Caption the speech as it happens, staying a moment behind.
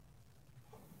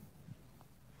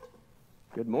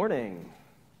Good morning.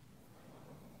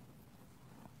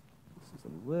 This is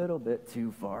a little bit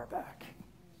too far back.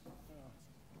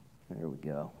 There we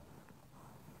go.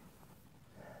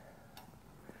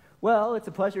 Well, it's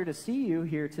a pleasure to see you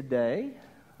here today.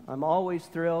 I'm always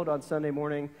thrilled on Sunday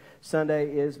morning.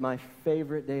 Sunday is my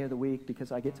favorite day of the week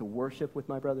because I get to worship with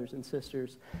my brothers and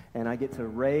sisters, and I get to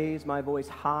raise my voice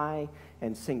high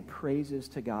and sing praises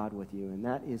to God with you, and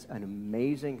that is an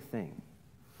amazing thing.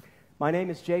 My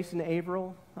name is Jason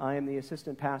Averill. I am the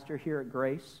assistant pastor here at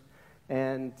Grace,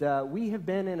 and we have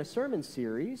been in a sermon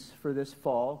series for this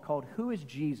fall called Who is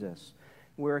Jesus?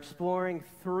 We're exploring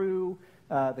through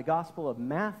the Gospel of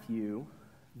Matthew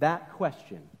that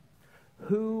question.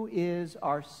 Who is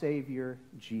our Savior,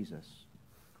 Jesus?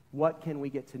 What can we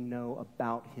get to know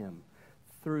about him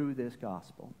through this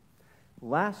gospel?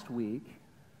 Last week,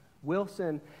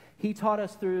 Wilson, he taught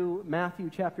us through Matthew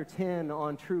chapter 10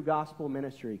 on true gospel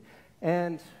ministry.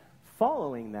 And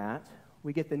following that,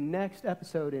 we get the next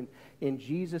episode in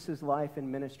Jesus' life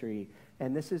and ministry,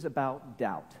 and this is about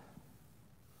doubt.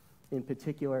 In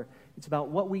particular, it's about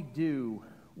what we do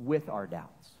with our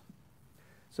doubts.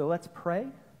 So let's pray,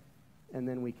 and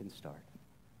then we can start.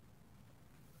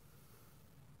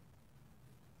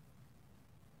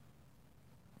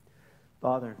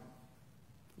 Father,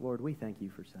 Lord, we thank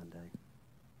you for Sunday.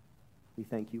 We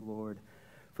thank you, Lord,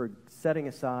 for setting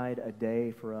aside a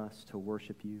day for us to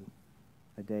worship you,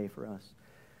 a day for us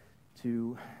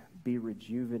to be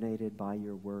rejuvenated by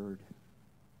your word,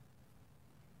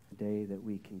 a day that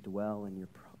we can dwell in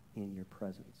your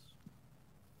presence,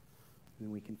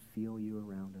 and we can feel you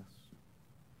around us.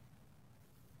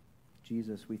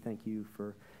 Jesus, we thank you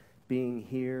for being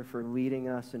here, for leading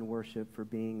us in worship, for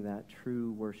being that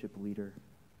true worship leader,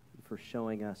 and for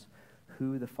showing us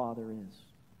who the Father is.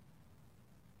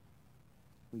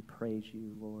 We praise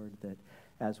you, Lord, that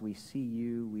as we see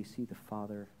you, we see the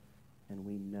Father, and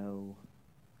we know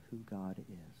who God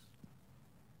is.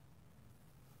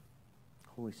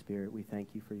 Holy Spirit, we thank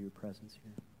you for your presence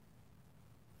here.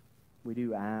 We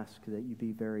do ask that you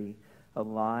be very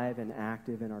alive and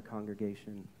active in our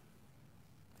congregation.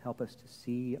 Help us to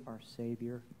see our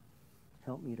Savior.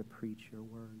 Help me to preach your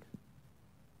word.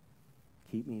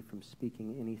 Keep me from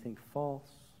speaking anything false.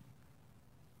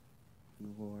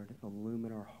 And Lord,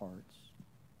 illumine our hearts.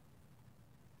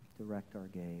 Direct our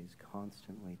gaze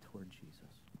constantly toward Jesus.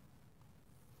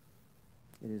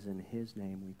 It is in his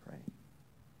name we pray.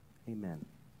 Amen.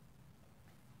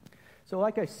 So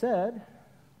like I said,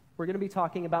 we're going to be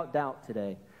talking about doubt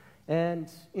today. And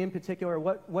in particular,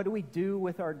 what do we do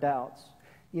with our doubts?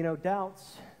 You know,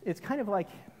 doubts, it's kind of like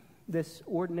this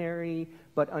ordinary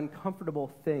but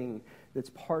uncomfortable thing that's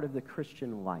part of the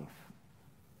Christian life.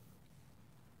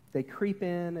 They creep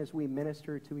in as we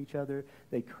minister to each other.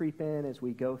 They creep in as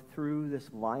we go through this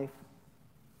life.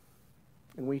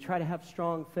 And we try to have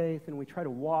strong faith, and we try to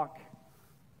walk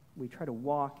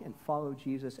and follow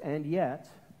Jesus. And yet,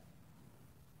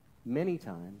 many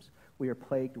times, we are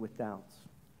plagued with doubts.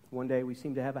 One day we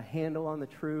seem to have a handle on the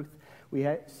truth. We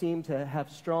seem to have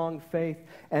strong faith.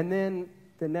 And then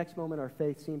the next moment our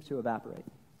faith seems to evaporate.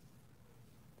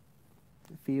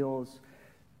 It feels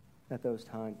at those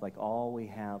times like all we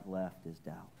have left is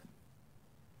doubt.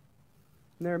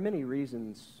 And there are many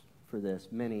reasons for this,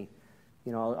 many.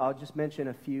 You know, I'll just mention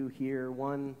a few here.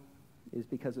 One is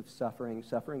because of suffering.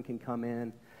 Suffering can come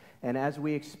in, and as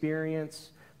we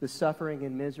experience the suffering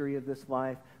and misery of this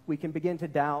life, we can begin to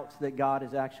doubt that God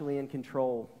is actually in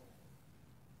control.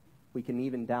 We can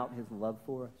even doubt his love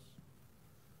for us.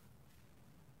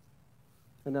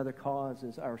 Another cause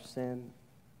is our sin.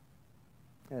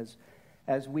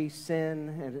 As we sin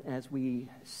and as we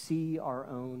see our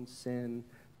own sin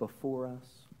before us,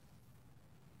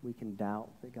 we can doubt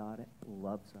that God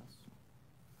loves us,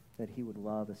 that he would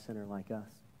love a sinner like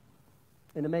us.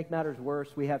 And to make matters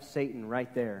worse, we have Satan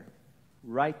right there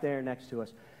next to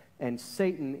us. And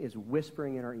Satan is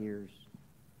whispering in our ears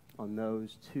on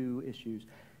those two issues.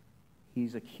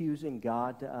 He's accusing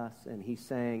God to us, and he's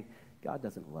saying, God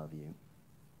doesn't love you.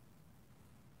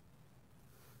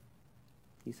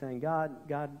 He's saying, God,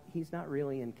 he's not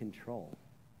really in control.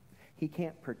 He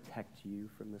can't protect you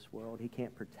from this world. He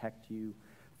can't protect you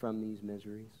from these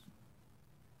miseries.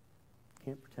 He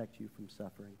can't protect you from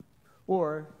suffering.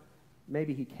 Or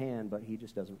maybe he can, but he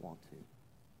just doesn't want to.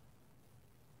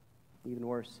 Even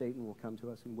worse, Satan will come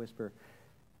to us and whisper,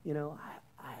 you know,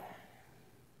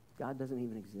 God doesn't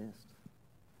even exist.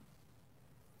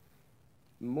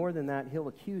 More than that, he'll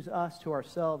accuse us to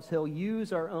ourselves. He'll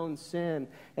use our own sin,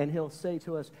 and he'll say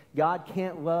to us, God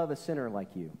can't love a sinner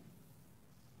like you.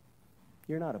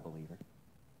 You're not a believer.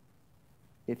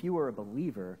 If you were a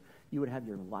believer, you would have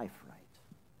your life right.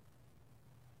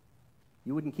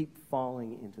 You wouldn't keep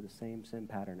falling into the same sin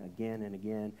pattern again and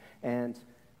again, and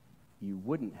you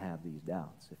wouldn't have these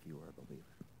doubts if you were a believer.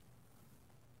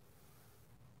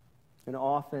 And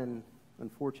often,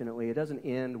 unfortunately, it doesn't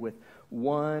end with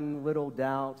one little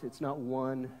doubt. It's not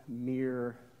one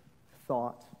mere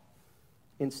thought.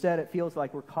 Instead, it feels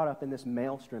like we're caught up in this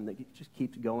maelstrom that just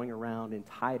keeps going around in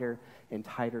tighter and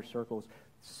tighter circles,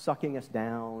 sucking us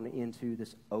down into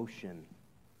this ocean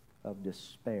of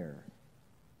despair.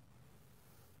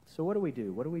 So what do we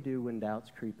do? What do we do when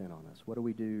doubts creep in on us? What do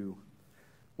we do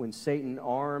when Satan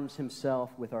arms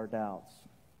himself with our doubts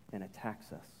and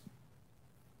attacks us?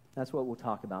 That's what we'll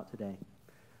talk about today.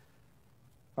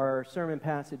 Our sermon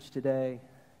passage today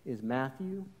is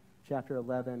Matthew chapter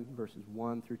 11, verses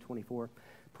 1 through 24.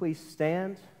 Please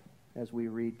stand as we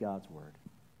read God's word.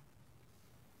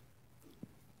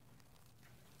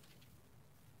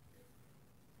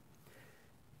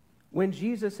 When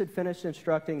Jesus had finished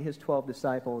instructing his 12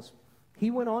 disciples, he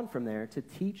went on from there to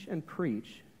teach and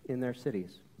preach in their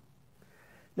cities.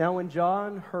 Now when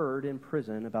John heard in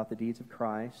prison about the deeds of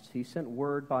Christ, he sent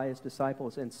word by his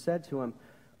disciples and said to him,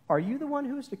 "Are you the one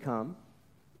who is to come,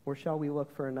 or shall we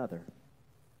look for another?"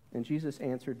 And Jesus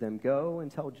answered them, "Go and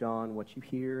tell John what you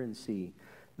hear and see.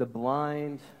 The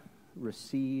blind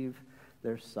receive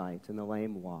their sight, and the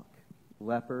lame walk.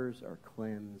 Lepers are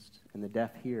cleansed, and the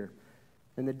deaf hear.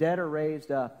 And the dead are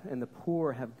raised up, and the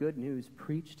poor have good news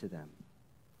preached to them.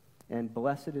 And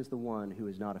blessed is the one who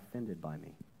is not offended by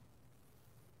me."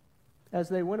 As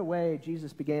they went away,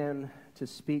 Jesus began to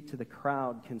speak to the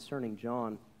crowd concerning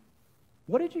John.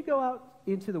 "What did you go out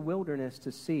into the wilderness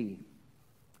to see?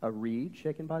 A reed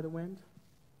shaken by the wind?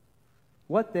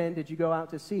 What then did you go out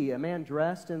to see? A man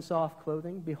dressed in soft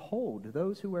clothing? Behold,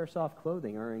 those who wear soft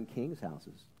clothing are in kings'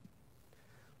 houses.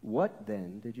 What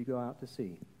then did you go out to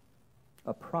see?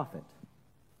 A prophet?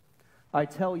 I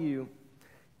tell you,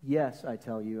 yes, I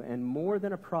tell you, and more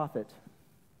than a prophet,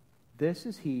 this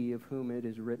is he of whom it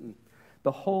is written,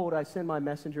 'Behold, I send my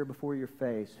messenger before your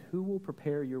face, who will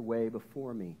prepare your way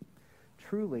before me.'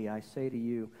 Truly, I say to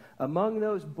you, among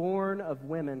those born of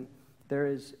women, there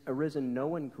is arisen no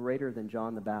one greater than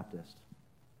John the Baptist.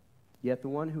 Yet the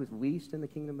one who is least in the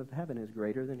kingdom of heaven is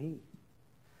greater than he.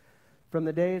 From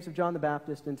the days of John the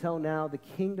Baptist until now, the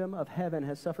kingdom of heaven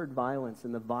has suffered violence,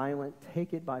 and the violent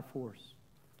take it by force.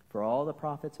 For all the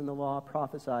prophets in the law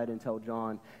prophesied until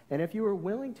John. And if you are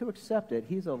willing to accept it,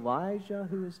 he's Elijah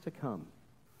who is to come.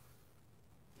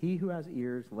 He who has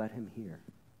ears, let him hear.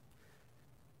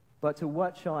 But to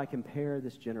what shall I compare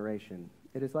this generation?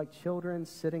 It is like children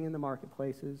sitting in the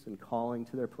marketplaces and calling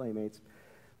to their playmates,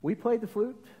 'We played the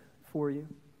flute for you,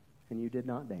 and you did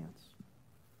not dance.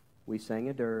 We sang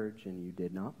a dirge, and you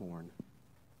did not mourn.'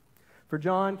 For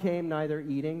John came neither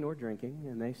eating nor drinking,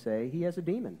 and they say, 'He has a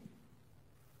demon.'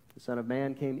 The Son of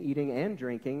Man came eating and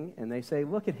drinking, and they say,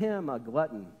 'Look at him, a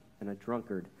glutton and a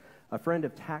drunkard, a friend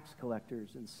of tax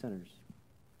collectors and sinners.'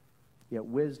 Yet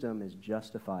wisdom is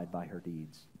justified by her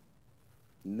deeds."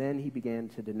 And then he began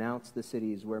to denounce the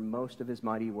cities where most of his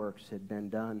mighty works had been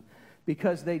done,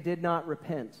 because they did not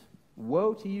repent.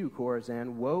 "Woe to you,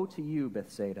 Chorazin! Woe to you,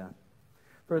 Bethsaida!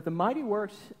 For if the mighty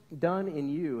works done in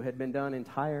you had been done in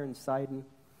Tyre and Sidon,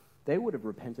 they would have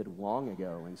repented long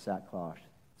ago in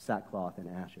sackcloth and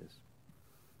ashes.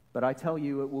 But I tell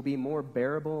you, it will be more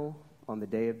bearable on the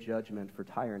day of judgment for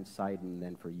Tyre and Sidon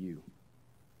than for you.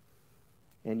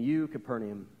 And you,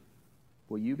 Capernaum,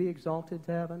 will you be exalted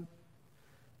to heaven?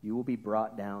 You will be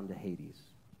brought down to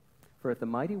Hades. For if the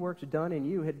mighty works done in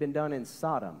you had been done in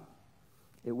Sodom,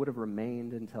 it would have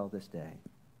remained until this day.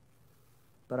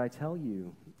 But I tell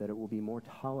you that it will be more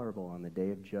tolerable on the day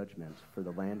of judgment for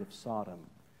the land of Sodom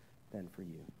than for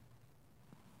you."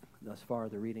 Thus far,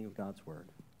 the reading of God's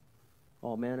word.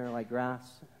 All men are like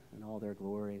grass, and all their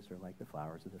glories are like the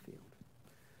flowers of the field.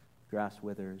 Grass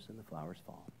withers and the flowers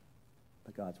fall,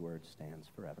 but God's word stands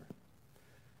forever.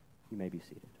 You may be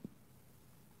seated.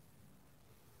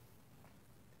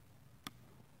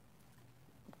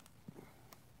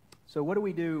 So what do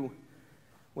we do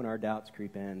when our doubts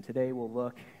creep in? Today we'll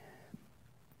look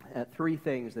at three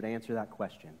things that answer that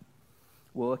question.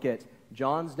 We'll look at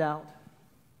John's doubt,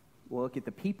 we'll look at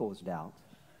the people's doubt,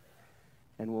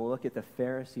 and we'll look at the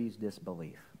Pharisees'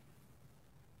 disbelief.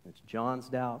 It's John's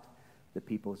doubt, the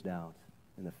people's doubt,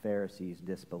 and the Pharisees'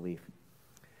 disbelief.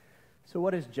 So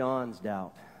what is John's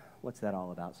doubt? What's that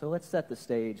all about? So let's set the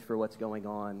stage for what's going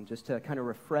on, just to kind of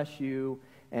refresh you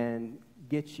and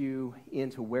get you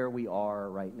into where we are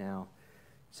right now.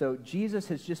 So Jesus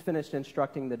has just finished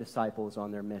instructing the disciples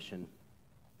on their mission.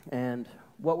 And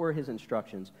what were his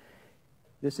instructions?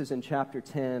 This is in chapter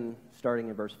 10, starting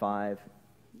in verse 5.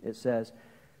 It says,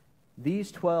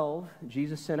 These 12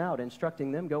 Jesus sent out,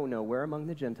 instructing them, "Go nowhere among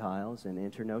the Gentiles and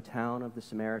enter no town of the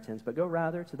Samaritans, but go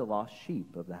rather to the lost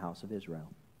sheep of the house of Israel.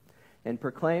 And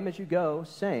proclaim as you go,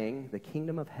 saying, the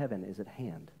kingdom of heaven is at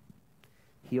hand.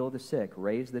 Heal the sick,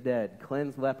 raise the dead,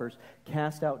 cleanse lepers,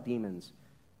 cast out demons.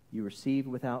 You receive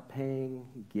without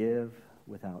paying, give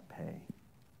without pay."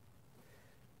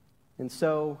 And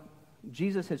so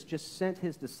Jesus has just sent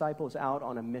his disciples out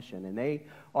on a mission, and they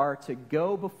are to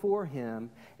go before him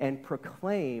and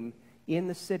proclaim in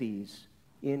the cities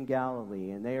in Galilee,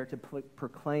 and they are to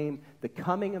proclaim the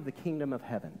coming of the kingdom of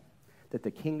heaven, that the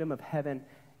kingdom of heaven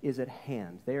is at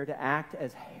hand. They are to act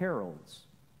as heralds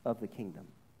of the kingdom.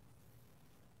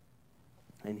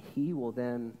 And he will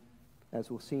then,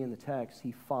 as we'll see in the text,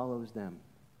 he follows them,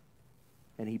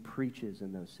 and he preaches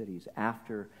in those cities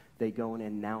after they go and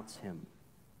announce him.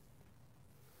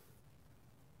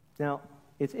 Now,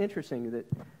 it's interesting that,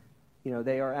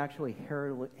 they are actually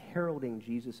heralding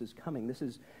Jesus' coming. This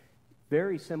is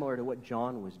very similar to what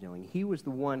John was doing. He was the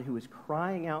one who was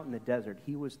crying out in the desert.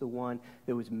 He was the one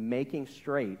that was making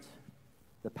straight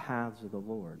the paths of the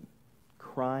Lord,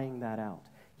 crying that out.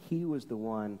 He was the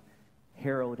one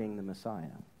heralding the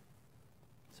Messiah.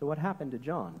 So what happened to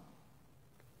John?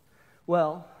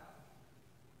 Well,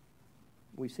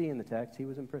 we see in the text he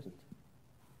was imprisoned.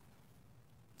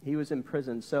 He was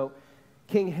imprisoned. So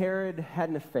King Herod had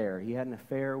an affair. He had an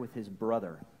affair with his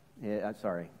brother.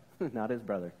 Sorry, not his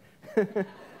brother.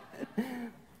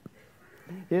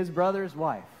 His brother's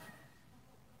wife.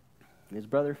 His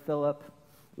brother Philip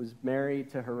was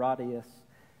married to Herodias,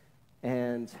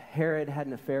 and Herod had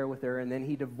an affair with her, and then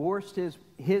he divorced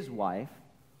his wife,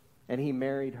 and he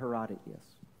married Herodias.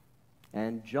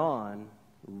 And John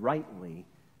rightly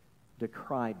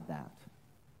decried that.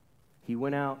 He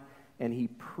went out and he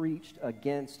preached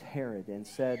against Herod and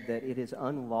said that it is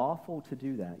unlawful to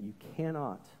do that. You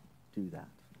cannot do that.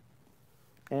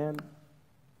 And,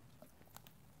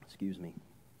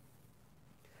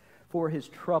 for his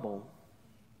trouble,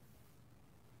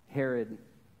 Herod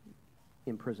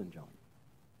imprisoned John.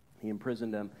 He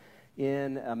imprisoned him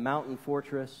in a mountain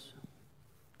fortress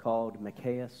called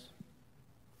Machaeus.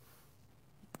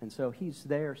 And so he's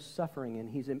there suffering, and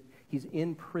he's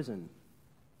in prison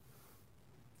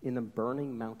in the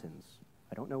burning mountains.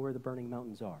 I don't know where the burning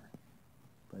mountains are,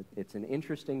 but it's an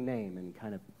interesting name and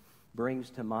kind of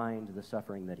brings to mind the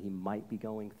suffering that he might be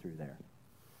going through there.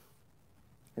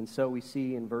 And so we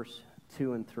see in verse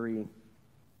 2 and 3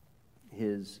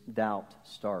 his doubt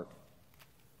start.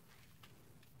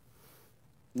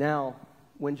 Now,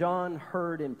 when John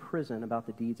heard in prison about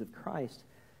the deeds of Christ,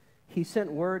 he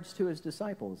sent words to his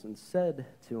disciples and said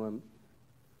to him,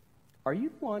 "Are you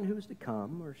the one who is to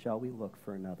come, or shall we look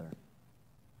for another?"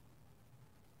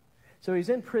 So he's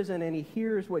in prison, and he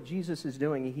hears what Jesus is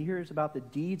doing. He hears about the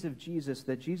deeds of Jesus,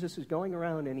 that Jesus is going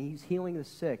around and he's healing the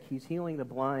sick, he's healing the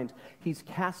blind, he's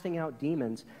casting out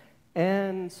demons,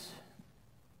 and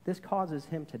this causes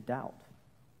him to doubt.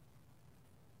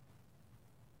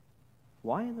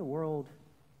 Why in the world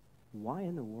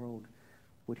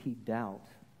would he doubt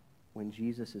when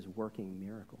Jesus is working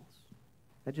miracles?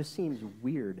 That just seems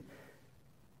weird.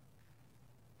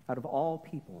 Out of all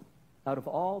people,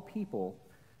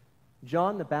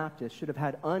 John the Baptist should have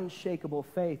had unshakable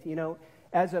faith.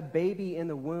 As a baby in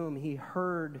the womb, he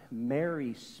heard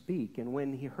Mary speak. And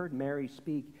when he heard Mary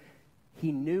speak,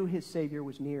 he knew his Savior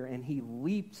was near, and he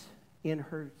leaped in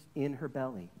her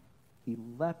belly. He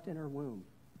leapt in her womb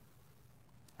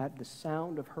at the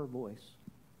sound of her voice.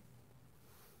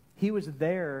 He was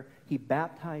there, he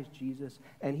baptized Jesus,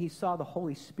 and he saw the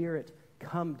Holy Spirit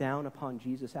come down upon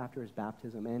Jesus after his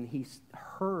baptism, and he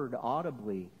heard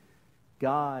audibly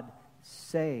God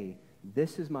say,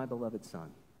 "This is my beloved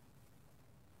Son."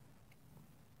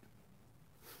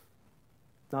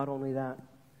 Not only that,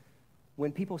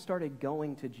 when people started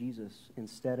going to Jesus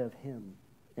instead of him,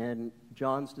 and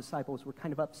John's disciples were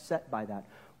kind of upset by that,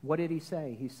 what did he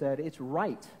say? He said, It's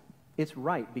right,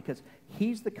 because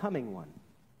he's the coming one.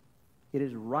 It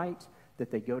is right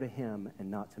that they go to him and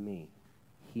not to me.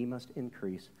 He must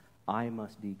increase, I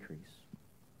must decrease.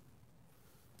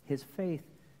 His faith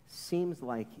seems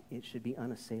like it should be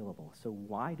unassailable. So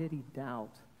why did he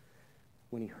doubt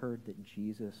when he heard that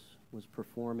Jesus was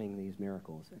performing these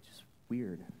miracles? It's just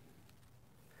weird.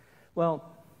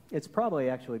 Well, it's probably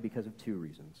actually because of two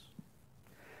reasons.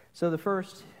 So the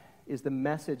first is the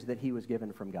message that he was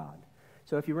given from God.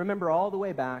 So if you remember all the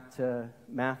way back to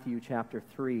Matthew chapter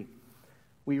 3,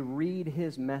 we read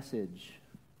his message,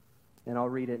 and I'll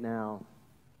read it now.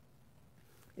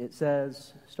 It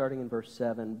says, starting in verse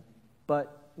 7,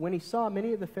 "But when he saw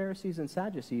many of the Pharisees and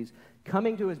Sadducees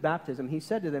coming to his baptism, he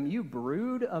said to them, "You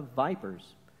brood of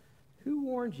vipers, who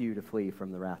warned you to flee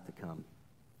from the wrath to come?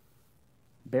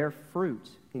 Bear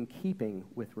fruit in keeping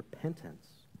with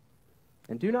repentance.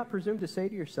 And do not presume to say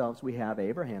to yourselves, 'We have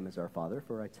Abraham as our father,'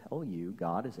 for I tell you,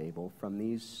 God is able from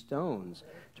these stones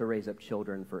to raise up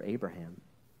children for Abraham.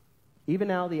 Even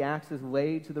now the axe is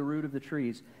laid to the root of the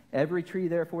trees. Every tree,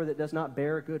 therefore, that does not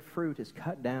bear good fruit is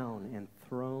cut down and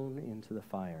thrown into the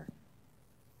fire."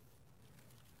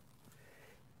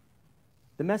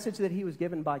 The message that he was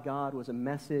given by God was a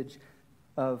message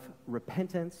of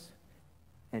repentance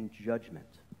and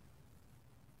judgment.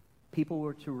 People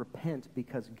were to repent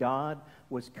because God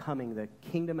was coming. The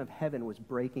kingdom of heaven was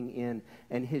breaking in,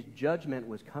 and his judgment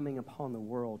was coming upon the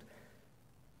world.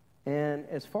 And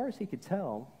as far as he could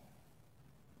tell,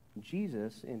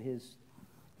 Jesus, in his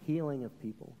healing of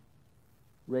people,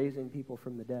 raising people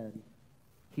from the dead,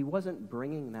 he wasn't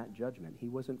bringing that judgment. He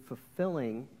wasn't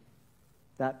fulfilling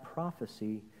that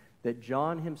prophecy that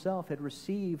John himself had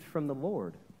received from the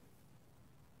Lord.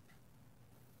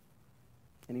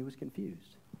 And he was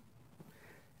confused.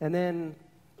 And then,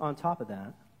 on top of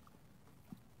that,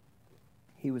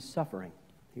 he was suffering.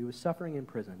 He was suffering in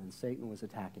prison, and Satan was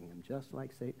attacking him, just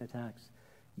like Satan attacks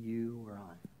you or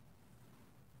I.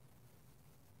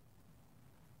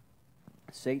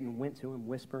 Satan went to him,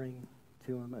 whispering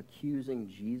to him, accusing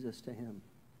Jesus to him,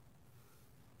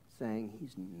 saying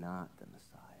he's not the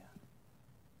Messiah.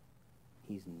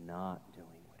 He's not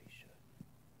doing what he should.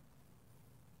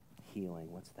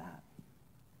 Healing, what's that?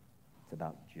 It's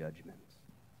about judgment.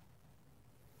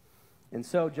 And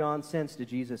so John sends to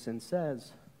Jesus and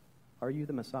says, "Are you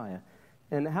the Messiah?"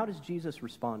 And how does Jesus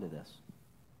respond to this?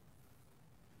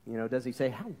 Does he say,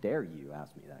 "How dare you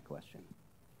ask me that question?"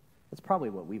 That's probably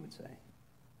what we would say.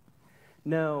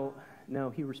 No,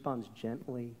 he responds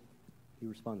gently. He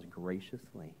responds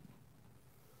graciously.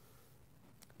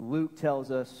 Luke tells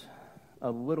us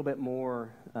a little bit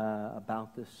more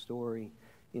about this story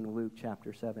in Luke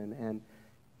chapter 7. And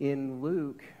in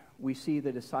Luke, we see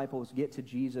the disciples get to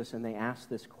Jesus and they ask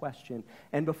this question.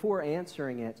 And before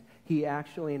answering it, he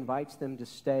actually invites them to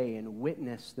stay and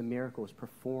witness the miracles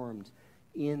performed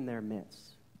in their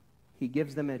midst. He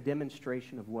gives them a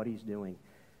demonstration of what he's doing.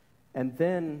 And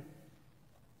then,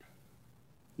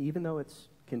 even though it's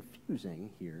confusing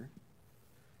here,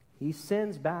 he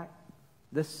sends back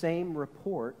the same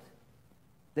report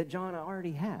that John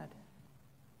already had.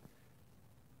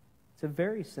 It's a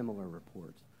very similar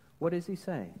report. What does he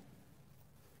say?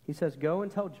 He says, "Go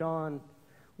and tell John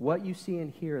what you see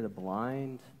and hear. The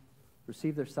blind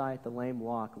receive their sight, the lame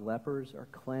walk, lepers are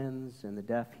cleansed, and the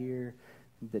deaf hear.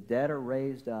 The dead are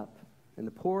raised up, and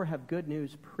the poor have good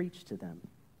news preached to them."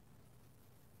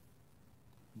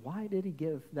 Why did he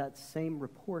give that same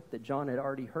report that John had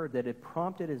already heard, that had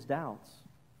prompted his doubts?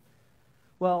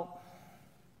 Well,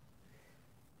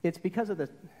 it's because of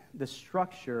the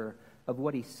structure of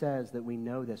what he says that we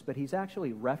know this, but he's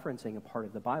actually referencing a part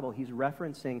of the Bible. He's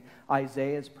referencing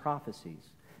Isaiah's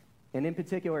prophecies. And in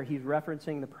particular, he's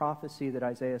referencing the prophecy that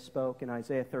Isaiah spoke in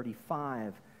Isaiah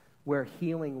 35, where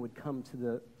healing would come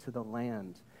to the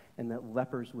land, and that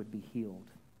lepers would be healed,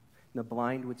 and the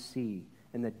blind would see,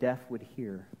 and the deaf would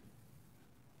hear.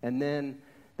 And then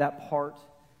that part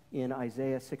in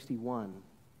Isaiah 61,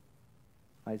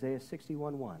 Isaiah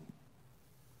 61:1,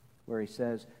 where he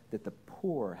says that the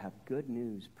poor have good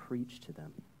news preached to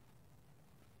them.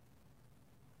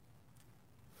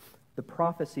 The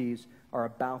prophecies are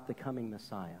about the coming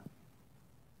Messiah.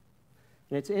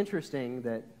 And it's interesting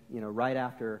that, right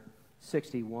after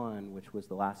 61, which was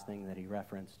the last thing that he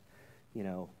referenced,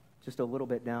 just a little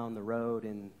bit down the road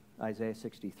in Isaiah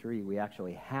 63, we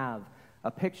actually have a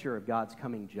picture of God's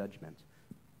coming judgment.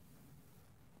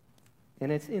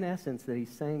 And it's in essence that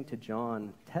he's saying to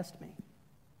John, test me.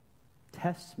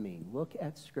 Test me. Look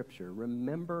at Scripture.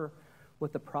 Remember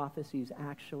what the prophecies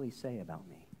actually say about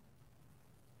me.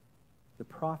 The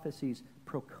prophecies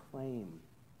proclaim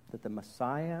that the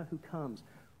Messiah who comes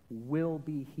will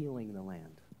be healing the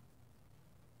land.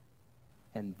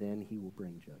 And then he will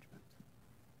bring judgment.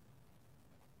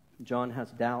 John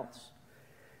has doubts,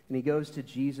 and he goes to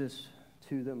Jesus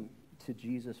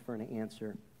for an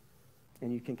answer.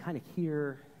 And you can kind of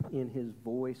hear in his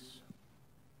voice,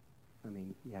 I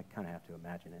kind of have to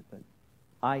imagine it, but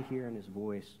I hear in his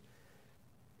voice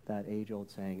that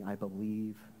age-old saying, "I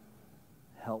believe,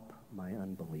 help my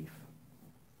unbelief."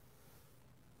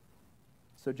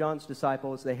 So John's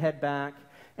disciples, they head back,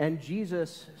 and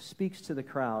Jesus speaks to the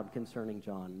crowd concerning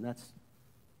John. That's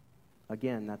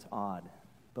odd.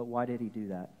 But why did he do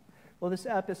that? Well, this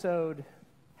episode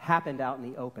happened out in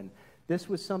the open. This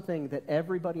was something that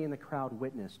everybody in the crowd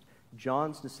witnessed.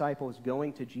 John's disciples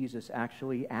going to Jesus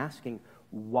actually asking,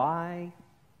 why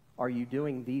are you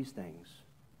doing these things?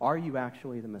 Are you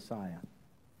actually the Messiah?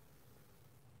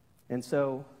 And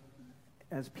so,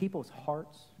 as people's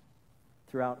hearts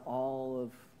throughout all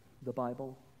of the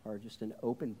Bible are just an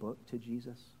open book to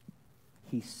Jesus,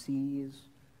 he sees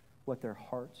what their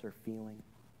hearts are feeling.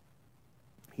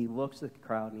 He looks at the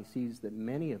crowd and he sees that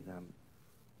many of them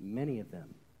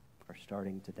are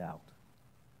starting to doubt.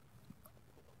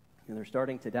 And they're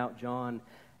starting to doubt John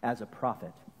as a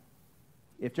prophet.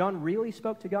 If John really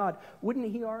spoke to God,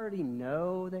 wouldn't he already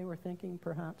know, they were thinking,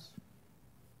 perhaps?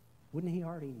 Wouldn't he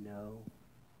already know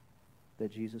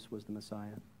that Jesus was the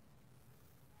Messiah?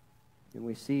 And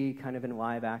we see kind of in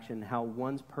live action how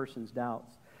one person's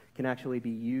doubts can actually be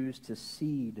used to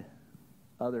seed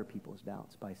other people's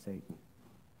doubts by Satan.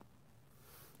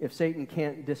 If Satan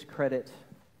can't discredit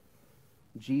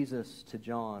Jesus to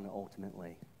John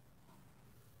ultimately,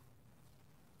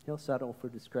 he'll settle for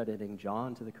discrediting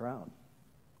John to the crowd.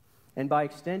 And by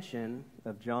extension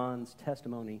of John's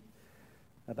testimony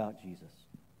about Jesus.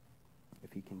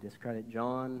 If he can discredit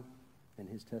John and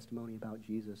his testimony about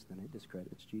Jesus, then it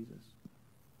discredits Jesus.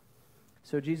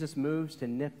 So Jesus moves to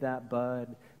nip that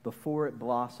bud before it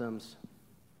blossoms.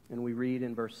 And we read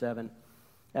in verse 7,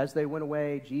 as they went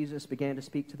away, Jesus began to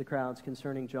speak to the crowds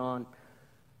concerning John.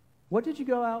 What did you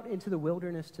go out into the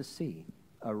wilderness to see?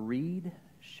 A reed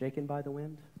shaken by the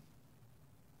wind?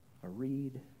 A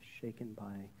reed shaken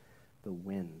by the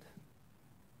wind.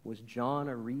 Was John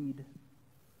a reed?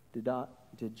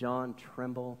 Did John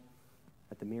tremble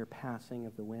at the mere passing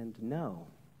of the wind? No.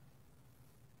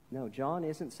 No, John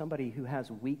isn't somebody who has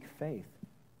weak faith.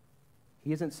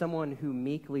 He isn't someone who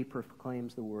meekly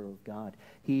proclaims the word of God.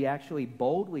 He actually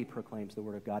boldly proclaims the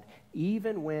word of God,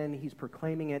 even when he's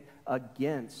proclaiming it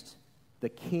against the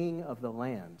king of the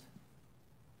land,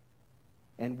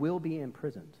 and will be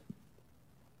imprisoned.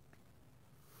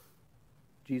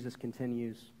 Jesus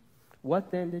continues,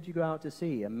 what then did you go out to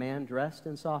see? A man dressed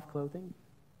in soft clothing?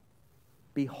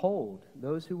 Behold,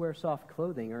 those who wear soft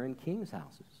clothing are in kings'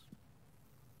 houses.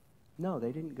 No,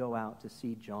 they didn't go out to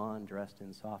see John dressed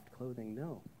in soft clothing.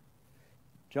 No.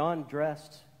 John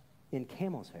dressed in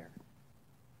camel's hair.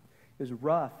 It was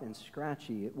rough and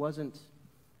scratchy. It was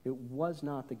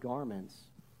not the garments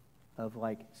of,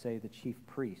 like, say, the chief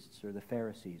priests or the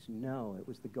Pharisees. No, it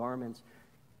was the garments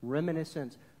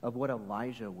reminiscent of what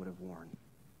Elijah would have worn.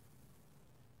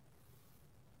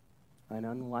 And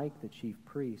unlike the chief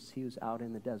priests, he was out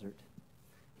in the desert.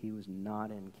 He was not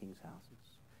in king's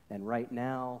houses. And right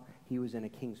now, he was in a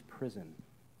king's prison,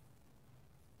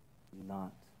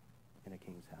 not in a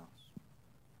king's house.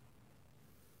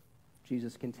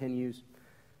 Jesus continues,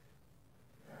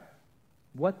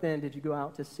 what then did you go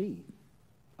out to see?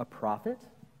 A prophet?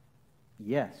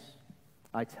 Yes,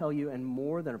 I tell you, and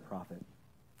more than a prophet.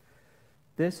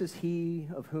 This is he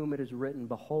of whom it is written,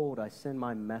 behold, I send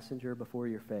my messenger before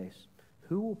your face.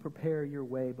 Who will prepare your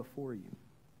way before you?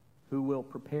 Who will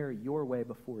prepare your way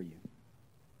before you?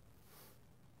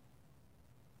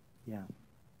 Yeah.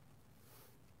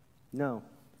 No.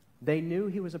 They knew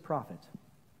he was a prophet.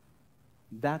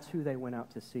 That's who they went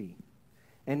out to see.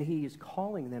 And he is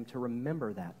calling them to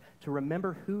remember that, to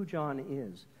remember who John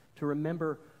is, to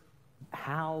remember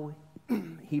how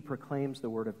he proclaims the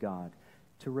word of God,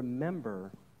 to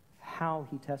remember how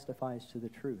he testifies to the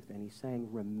truth. And he's saying,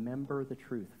 remember the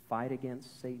truth. Fight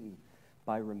against Satan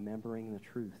by remembering the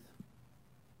truth.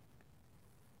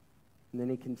 And then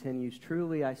he continues,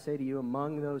 truly I say to you,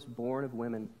 among those born of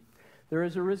women, there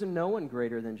has arisen no one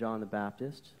greater than John the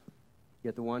Baptist,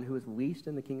 yet the one who is least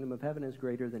in the kingdom of heaven is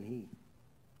greater than he.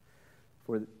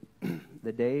 For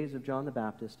the days of John the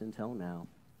Baptist until now,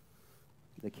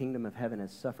 the kingdom of heaven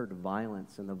has suffered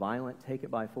violence, and the violent take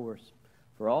it by force.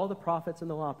 For all the prophets in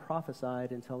the law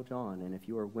prophesied until John, and if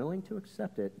you are willing to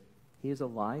accept it, he is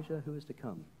Elijah who is to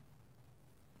come.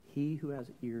 He who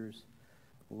has ears,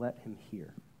 let him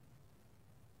hear.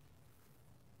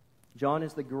 John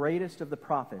is the greatest of the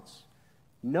prophets.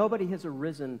 Nobody has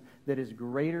arisen that is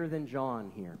greater than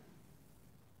John here.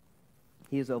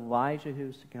 He is Elijah who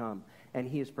is to come, and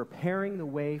he is preparing the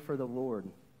way for the Lord.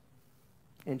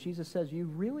 And Jesus says, you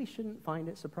really shouldn't find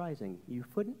it surprising. You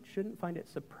shouldn't find it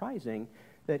surprising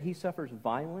that he suffers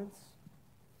violence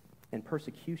and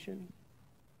persecution.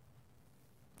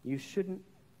 You shouldn't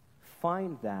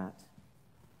find that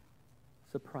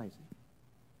surprising.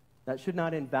 That should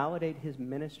not invalidate his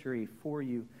ministry for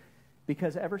you,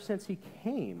 because ever since he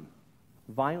came,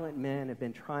 violent men have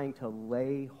been trying to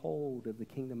lay hold of the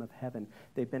kingdom of heaven.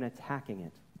 They've been attacking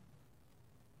it.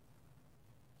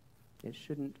 It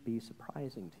shouldn't be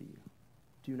surprising to you.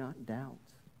 do not doubt.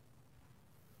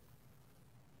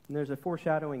 And there's a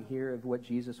foreshadowing here of what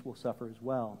Jesus will suffer as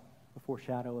well, a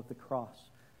foreshadow of the cross.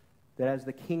 That as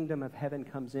the kingdom of heaven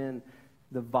comes in,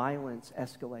 the violence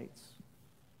escalates.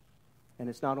 And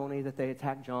it's not only that they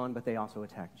attack John, but they also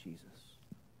attack Jesus.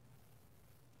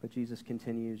 But Jesus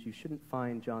continues, you shouldn't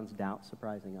find John's doubt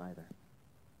surprising either.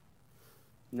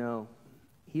 No,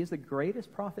 he is the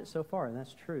greatest prophet so far, and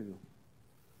that's true.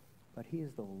 But he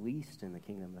is the least in the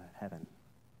kingdom of heaven.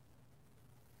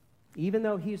 Even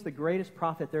though he's the greatest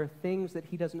prophet, there are things that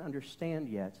he doesn't understand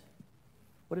yet.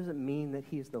 What does it mean that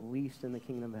he is the least in the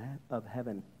kingdom of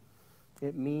heaven?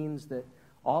 It means that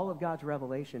all of God's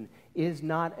revelation is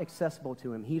not accessible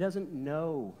to him. He doesn't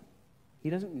know. He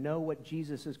doesn't know what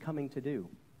Jesus is coming to do.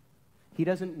 He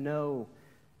doesn't know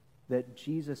that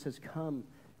Jesus has come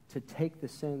to take the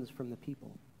sins from the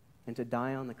people and to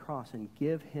die on the cross and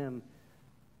give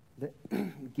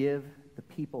the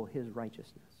people his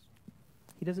righteousness.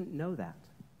 He doesn't know that.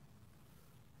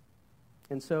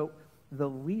 And so the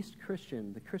least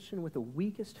Christian, the Christian with the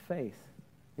weakest faith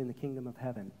in the kingdom of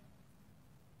heaven,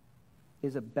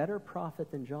 is a better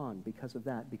prophet than John because of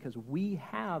that, because we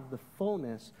have the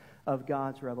fullness of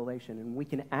God's revelation, and we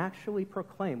can actually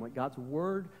proclaim what God's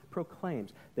word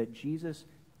proclaims, that Jesus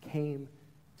came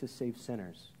to save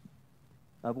sinners,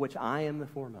 of which I am the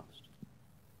foremost.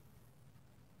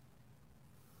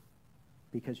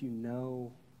 Because you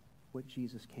know what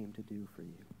Jesus came to do for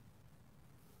you.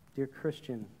 Dear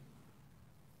Christian,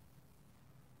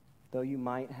 though you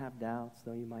might have doubts,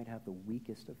 though you might have the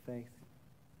weakest of faith,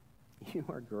 you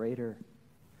are greater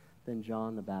than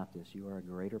John the Baptist. You are a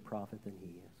greater prophet than he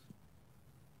is.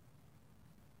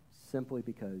 Simply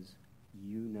because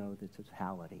you know the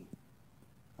totality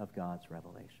of God's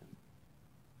revelation.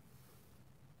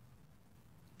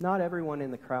 Not everyone in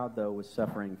the crowd, though, was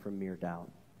suffering from mere doubt.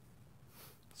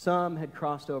 Some had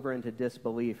crossed over into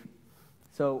disbelief.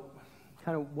 So,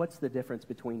 kind of what's the difference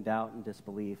between doubt and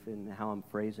disbelief and how I'm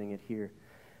phrasing it here?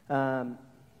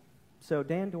 So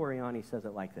Dan Doriani says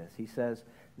it like this. He says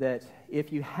that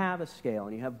if you have a scale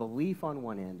and you have belief on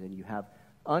one end and you have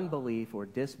unbelief or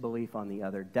disbelief on the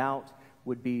other, doubt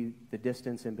would be the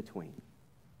distance in between.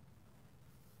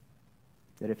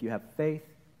 That if you have faith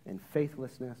and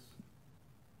faithlessness,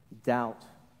 doubt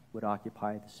would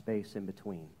occupy the space in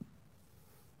between.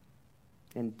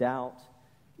 And doubt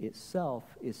itself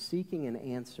is seeking an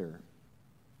answer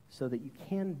so that you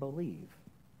can believe.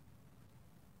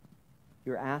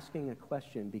 You're asking a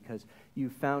question because you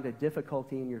found a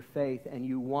difficulty in your faith and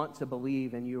you want to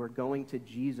believe, and you are going to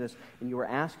Jesus and you are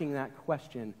asking that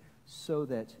question so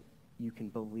that you can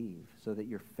believe, so that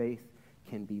your faith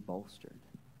can be bolstered.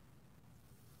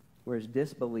 Whereas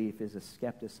disbelief is a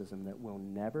skepticism that will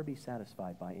never be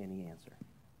satisfied by any answer.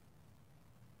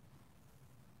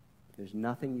 There's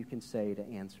nothing you can say to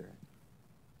answer it.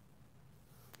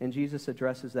 And Jesus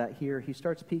addresses that here. He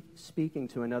starts speaking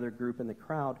to another group in the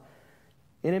crowd.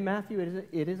 And in Matthew,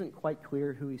 it isn't quite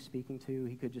clear who he's speaking to.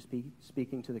 He could just be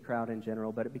speaking to the crowd in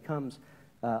general, but it becomes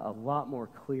a lot more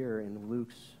clear in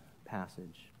Luke's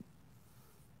passage.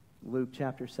 Luke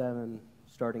chapter 7,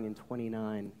 starting in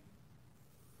 29.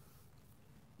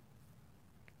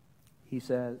 He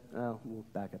says, we'll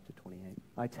back up to 28.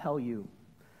 I tell you,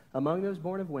 among those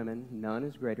born of women, none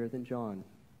is greater than John.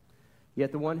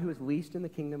 Yet the one who is least in the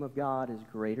kingdom of God is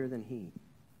greater than he.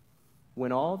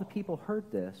 When all the people heard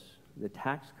this, the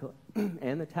tax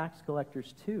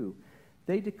collectors too,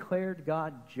 they declared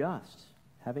God just,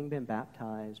 having been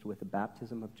baptized with the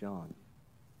baptism of John.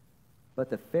 But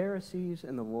the Pharisees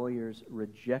and the lawyers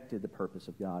rejected the purpose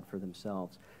of God for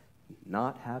themselves,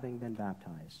 not having been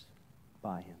baptized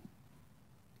by him.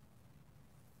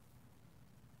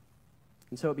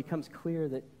 And so it becomes clear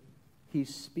that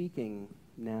he's speaking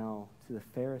now to the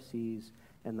Pharisees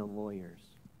and the lawyers.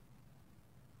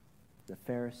 The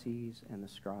Pharisees and the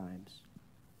scribes.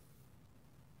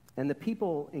 And the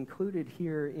people included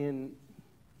here in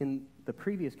the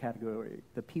previous category,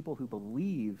 the people who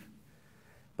believe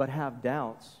but have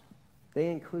doubts, they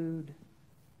include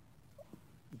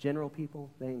general people,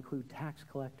 they include tax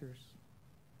collectors.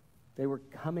 They were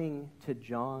coming to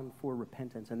John for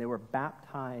repentance, and they were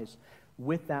baptized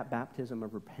with that baptism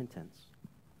of repentance.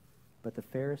 But the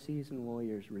Pharisees and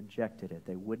lawyers rejected it.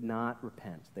 They would not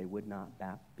repent. They would not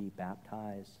be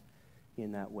baptized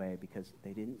in that way because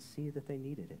they didn't see that they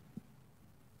needed it.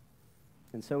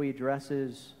 And so he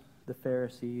addresses the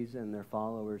Pharisees and their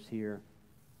followers here.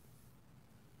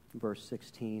 Verse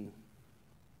 16.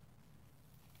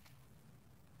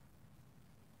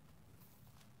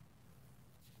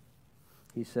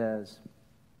 He says,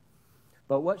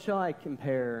 "But what shall I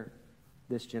compare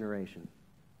this generation?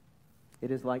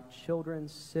 It is like children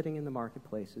sitting in the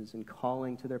marketplaces and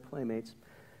calling to their playmates,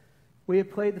 "We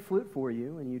have played the flute for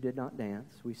you, and you did not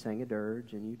dance. We sang a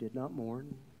dirge, and you did not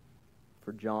mourn.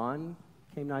 For John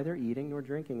came neither eating nor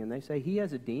drinking," and they say, "He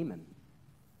has a demon."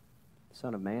 The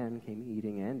Son of Man came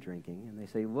eating and drinking, and they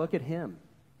say, "Look at him,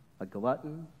 a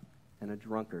glutton and a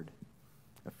drunkard,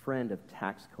 a friend of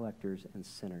tax collectors and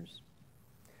sinners.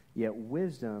 Yet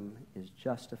wisdom is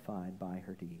justified by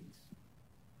her deeds."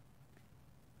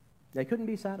 They couldn't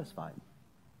be satisfied.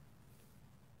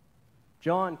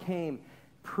 John came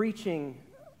preaching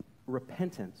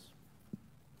repentance.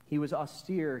 He was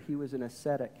austere. He was an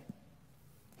ascetic.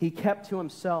 He kept to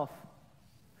himself.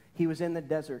 He was in the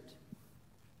desert.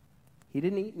 He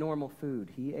didn't eat normal food.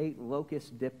 He ate locusts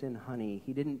dipped in honey.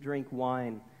 He didn't drink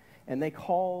wine. And they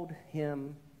called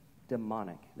him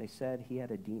demonic. They said he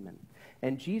had a demon.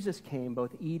 And Jesus came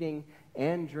both eating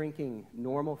and drinking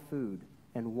normal food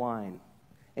and wine.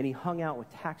 And he hung out with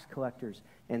tax collectors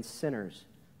and sinners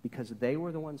because they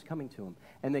were the ones coming to him.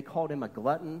 And they called him a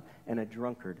glutton and a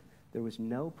drunkard. There was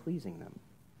no pleasing them.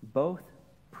 Both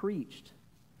preached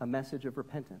a message of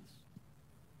repentance.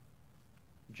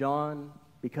 John,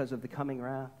 because of the coming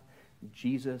wrath.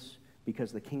 Jesus,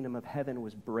 because the kingdom of heaven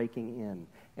was breaking in.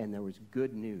 And there was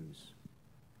good news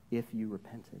if you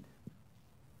repented.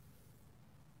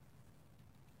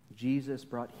 Jesus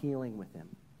brought healing with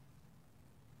him.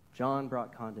 John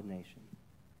brought condemnation.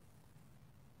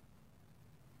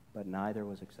 But neither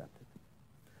was accepted.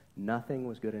 Nothing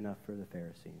was good enough for the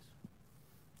Pharisees.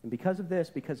 And because of this,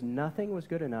 because nothing was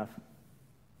good enough,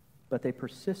 but they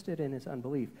persisted in his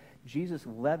unbelief, Jesus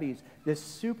levies this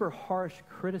super harsh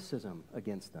criticism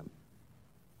against them.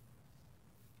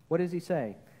 What does he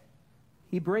say?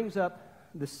 He brings up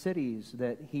the cities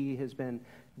that he has been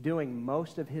doing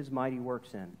most of his mighty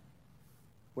works in,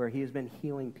 where he has been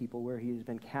healing people, where he has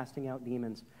been casting out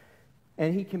demons.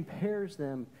 And he compares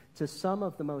them to some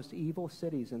of the most evil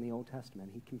cities in the Old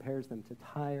Testament. He compares them to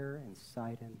Tyre and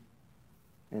Sidon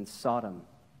and Sodom.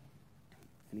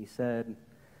 And he said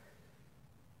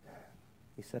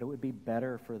it would be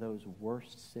better for those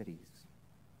worst cities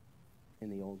in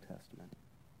the Old Testament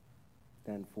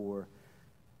than for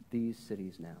these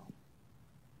cities now.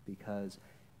 Because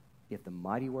if the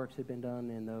mighty works had been done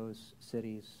in those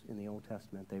cities in the Old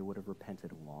Testament, they would have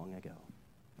repented long ago,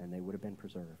 and they would have been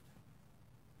preserved.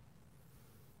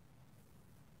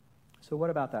 So what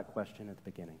about that question at the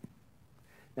beginning?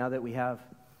 Now that we have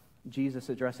Jesus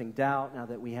addressing doubt, now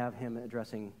that we have him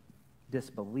addressing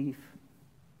disbelief,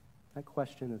 that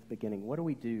question at the beginning, what do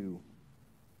we do?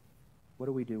 What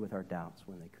do we do with our doubts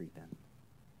when they creep in?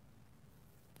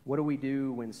 What do we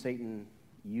do when Satan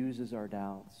uses our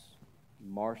doubts,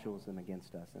 marshals them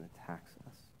against us, and attacks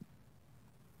us?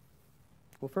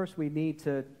 Well, first we need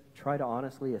to try to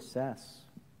honestly assess,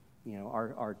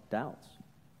 our doubts.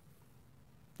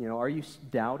 Are you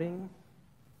doubting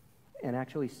and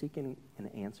actually seeking an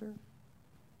answer?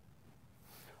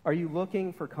 Are you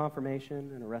looking for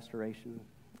confirmation and a restoration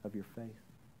of your faith?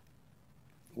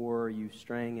 Or are you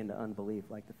straying into unbelief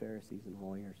like the Pharisees and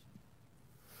lawyers?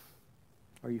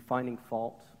 Are you finding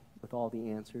fault with all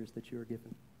the answers that you are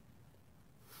given?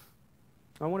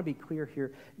 I want to be clear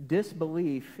here.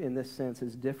 Disbelief, in this sense,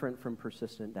 is different from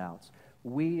persistent doubts.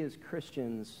 We as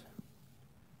Christians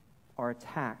are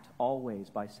attacked always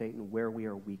by Satan where we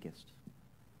are weakest.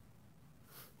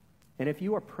 And if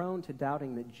you are prone to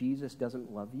doubting that Jesus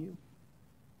doesn't love you,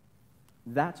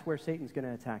 that's where Satan's going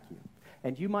to attack you.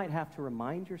 And you might have to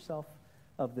remind yourself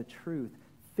of the truth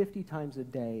 50 times a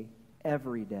day,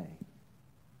 every day.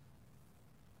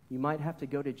 You might have to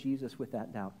go to Jesus with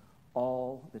that doubt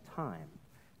all the time,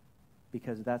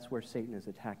 because that's where Satan is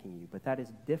attacking you. But that is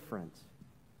different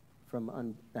from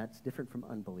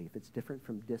unbelief. It's different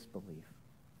from disbelief.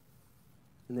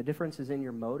 And the difference is in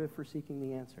your motive for seeking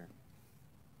the answer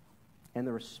and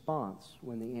the response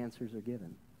when the answers are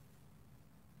given.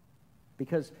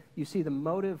 Because, you see, the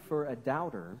motive for a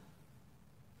doubter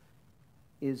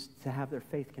is to have their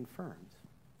faith confirmed,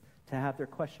 to have their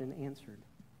question answered.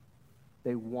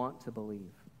 They want to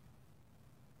believe.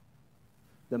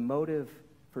 The motive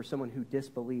for someone who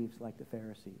disbelieves, like the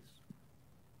Pharisees,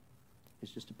 is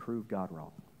just to prove God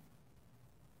wrong,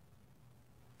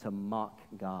 to mock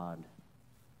God,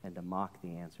 and to mock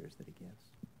the answers that he gives.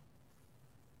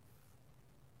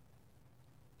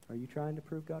 Are you trying to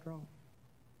prove God wrong?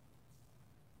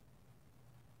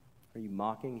 Are you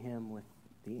mocking him with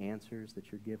the answers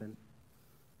that you're given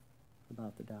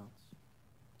about the doubts?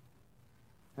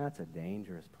 That's a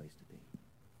dangerous place to be.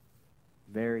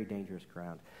 Very dangerous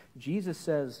ground. Jesus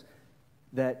says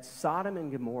that Sodom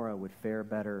and Gomorrah would fare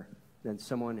better than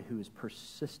someone who is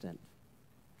persistent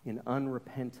in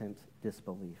unrepentant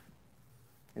disbelief.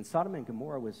 And Sodom and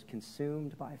Gomorrah was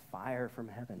consumed by fire from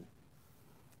heaven.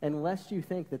 And lest you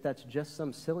think that that's just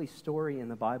some silly story in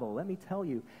the Bible, let me tell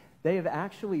you, they have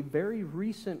actually very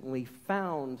recently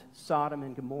found Sodom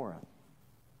and Gomorrah.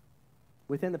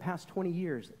 Within the past 20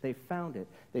 years, they've found it.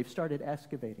 They've started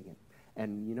excavating it.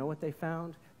 And you know what they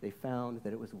found? They found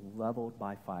that it was leveled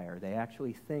by fire. They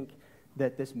actually think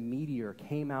that this meteor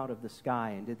came out of the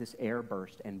sky and did this air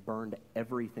burst and burned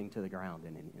everything to the ground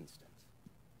in an instant.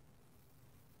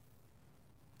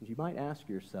 And you might ask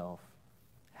yourself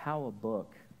how a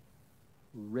book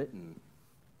written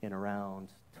in around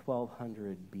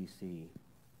 1200 BC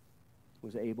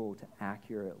was able to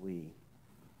accurately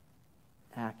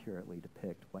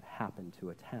depict what happened to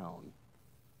a town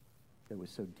that was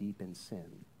so deep in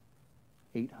sin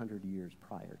 800 years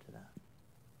prior to that.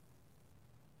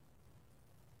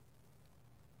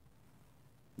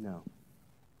 No.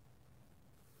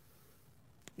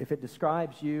 If it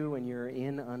describes you and you're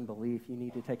in unbelief, you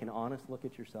need to take an honest look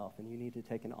at yourself, and you need to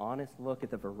take an honest look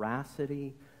at the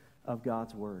veracity of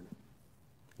God's word.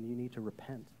 And you need to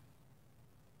repent.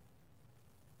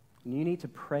 And you need to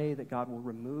pray that God will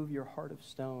remove your heart of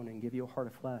stone and give you a heart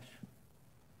of flesh.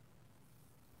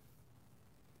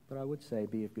 But I would say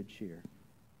be of good cheer.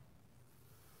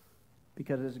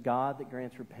 Because it's God that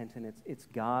grants repentance. It's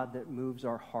God that moves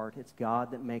our heart. It's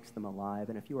God that makes them alive.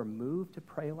 And if you are moved to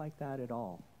pray like that at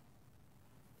all,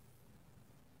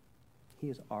 He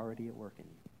is already at work in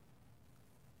you.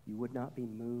 You would not be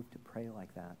moved to pray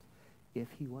like that if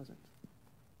He wasn't.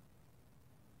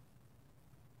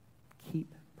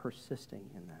 Keep persisting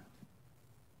in that.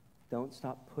 Don't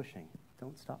stop pushing.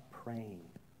 Don't stop praying.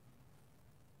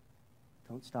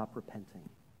 Don't stop repenting.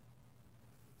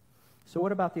 So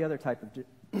what about the other type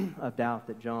of doubt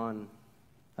that John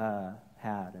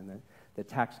had and the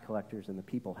tax collectors and the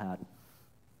people had?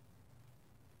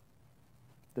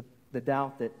 The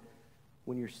doubt that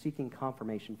when you're seeking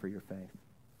confirmation for your faith,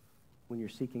 when you're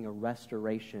seeking a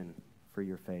restoration for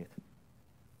your faith,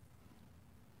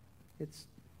 it's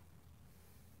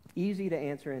easy to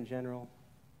answer in general.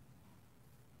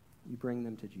 You bring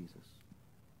them to Jesus.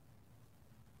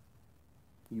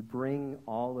 You bring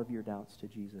all of your doubts to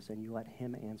Jesus and you let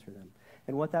Him answer them.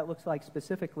 And what that looks like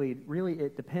specifically, really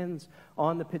it depends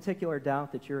on the particular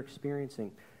doubt that you're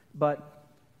experiencing. But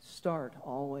start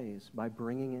always by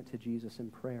bringing it to Jesus in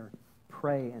prayer.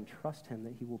 Pray and trust Him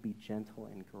that He will be gentle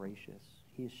and gracious.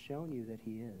 He has shown you that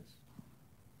He is.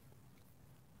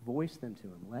 Voice them to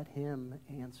Him. Let Him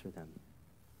answer them.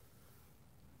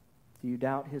 Do you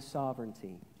doubt His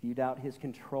sovereignty? Do you doubt His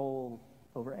control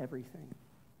over everything?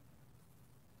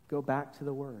 Go back to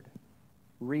the Word.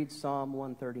 Read Psalm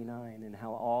 139 and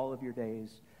how all of your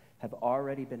days have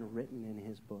already been written in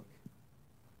His book.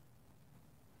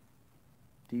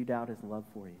 Do you doubt His love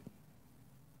for you?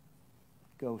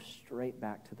 Go straight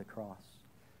back to the cross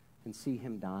and see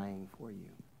Him dying for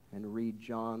you. And read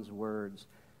John's words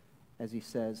as he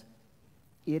says,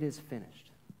 "It is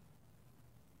finished."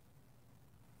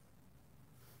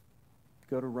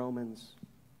 Go to Romans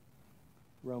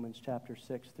chapter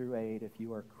 6 through 8, if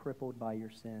you are crippled by your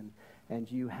sin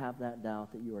and you have that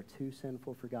doubt that you are too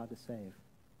sinful for God to save.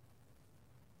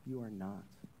 You are not.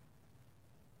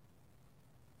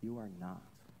 You are not.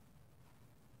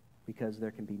 Because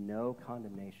there can be no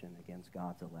condemnation against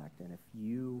God's elect. And if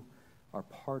you are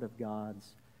part of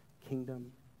God's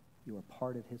kingdom, you are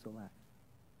part of His elect.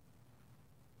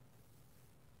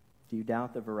 Do you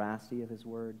doubt the veracity of His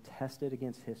word? Test it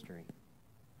against history.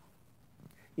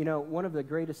 You know, one of the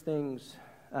greatest things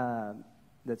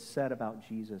that's said about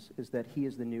Jesus is that He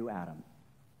is the new Adam.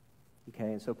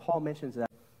 Okay, and so Paul mentions that,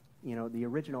 you know, the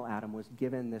original Adam was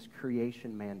given this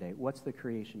creation mandate. What's the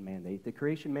creation mandate? The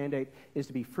creation mandate is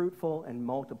to be fruitful and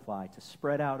multiply, to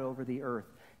spread out over the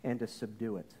earth and to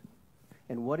subdue it.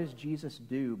 And what does Jesus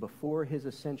do before His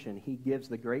ascension? He gives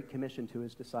the Great Commission to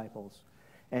His disciples,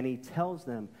 and He tells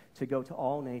them to go to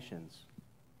all nations,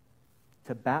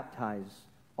 to baptize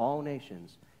all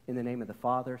nations in the name of the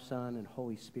Father, Son, and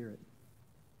Holy Spirit.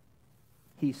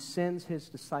 He sends His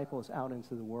disciples out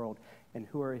into the world. And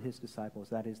who are His disciples?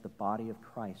 That is the body of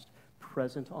Christ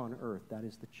present on earth. That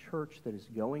is the church that is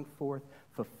going forth,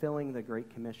 fulfilling the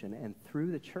Great Commission. And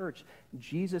through the church,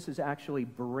 Jesus is actually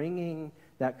bringing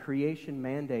that creation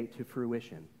mandate to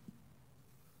fruition.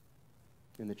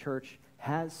 And the church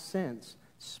has since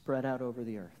spread out over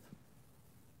the earth.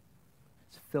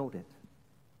 It's filled it.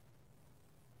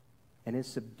 And is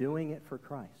subduing it for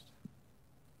Christ,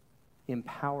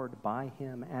 empowered by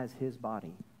Him as His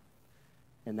body.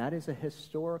 And that is a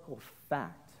historical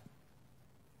fact.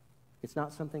 It's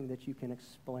not something that you can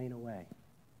explain away.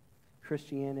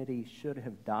 Christianity should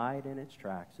have died in its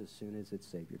tracks as soon as its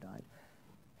Savior died.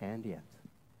 And yet,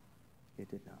 it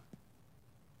did not.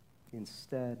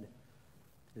 Instead,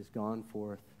 it has gone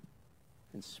forth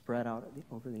and spread out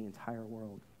over the entire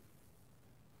world.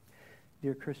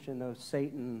 Dear Christian, though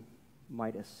Satan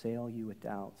might assail you with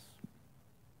doubts,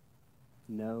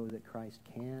 know that Christ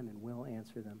can and will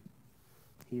answer them.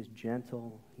 He is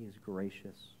gentle. He is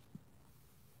gracious.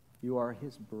 You are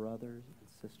his brothers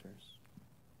and sisters.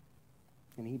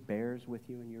 And he bears with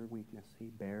you in your weakness. He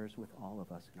bears with all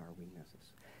of us in our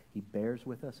weaknesses. He bears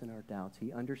with us in our doubts.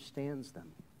 He understands them.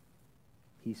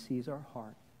 He sees our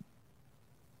heart.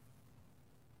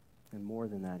 And more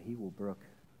than that, he will brook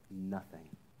nothing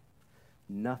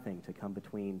to come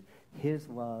between his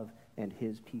love and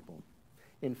his people.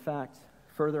 In fact,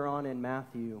 further on in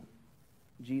Matthew,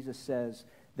 Jesus says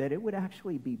that it would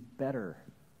actually be better.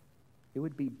 It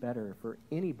would be better for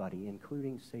anybody,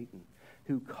 including Satan,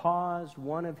 who caused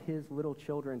one of his little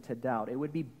children to doubt. It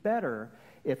would be better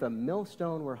if a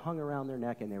millstone were hung around their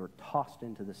neck and they were tossed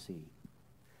into the sea.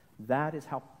 That is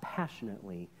how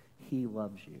passionately he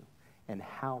loves you and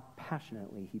how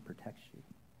passionately he protects you.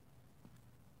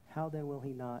 How then will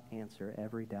he not answer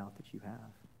every doubt that you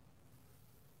have?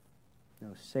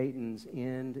 No, Satan's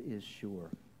end is sure.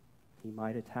 He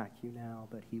might attack you now,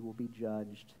 but he will be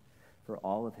judged for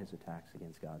all of his attacks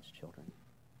against God's children.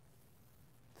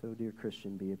 So, dear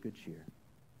Christian, be of good cheer.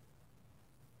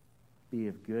 Be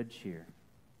of good cheer.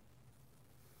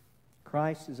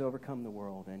 Christ has overcome the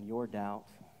world, and your doubt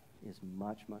is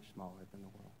much, much smaller than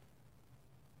the world.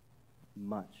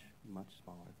 Much, much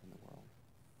smaller than the world.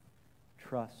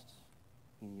 Trust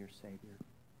in your Savior.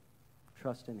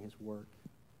 Trust in his work.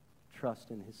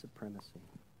 Trust in his supremacy.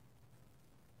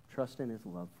 Trust in his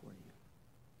love for you.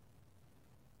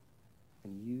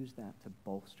 And use that to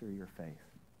bolster your faith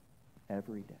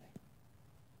every day.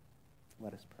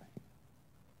 Let us pray.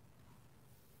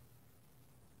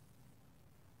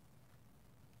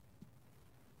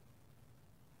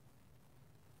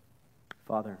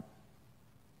 Father,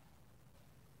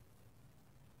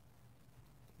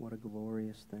 what a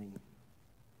glorious thing.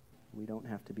 We don't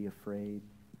have to be afraid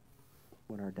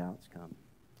when our doubts come.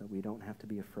 That we don't have to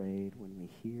be afraid when we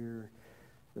hear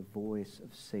the voice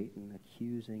of Satan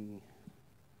accusing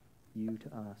you to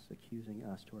us, accusing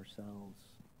us to ourselves.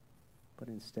 But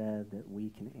instead that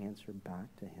we can answer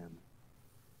back to him.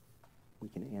 We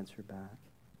can answer back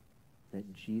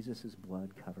that Jesus'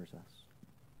 blood covers us.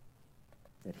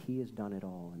 That he has done it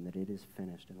all and that it is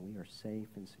finished and we are safe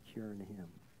and secure in him.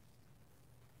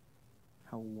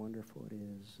 How wonderful it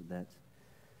is that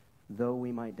though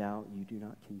we might doubt, you do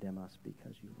not condemn us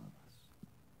because you love us.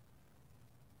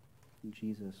 And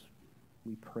Jesus,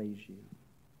 we praise you.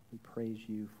 We praise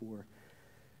you for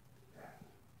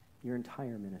your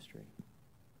entire ministry,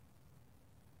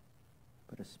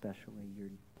 but especially your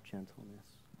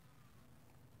gentleness,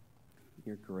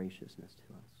 your graciousness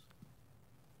to us.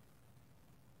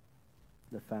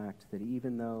 The fact that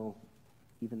even though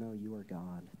you are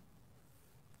God,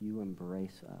 you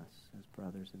embrace us as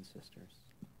brothers and sisters.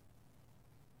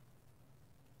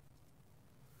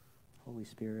 Holy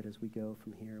Spirit, as we go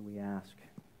from here, we ask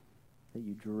that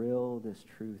you drill this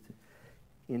truth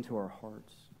into our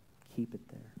hearts. Keep it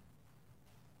there.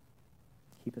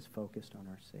 Keep us focused on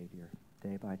our Savior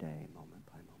day by day, moment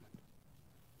by moment.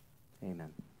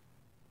 Amen.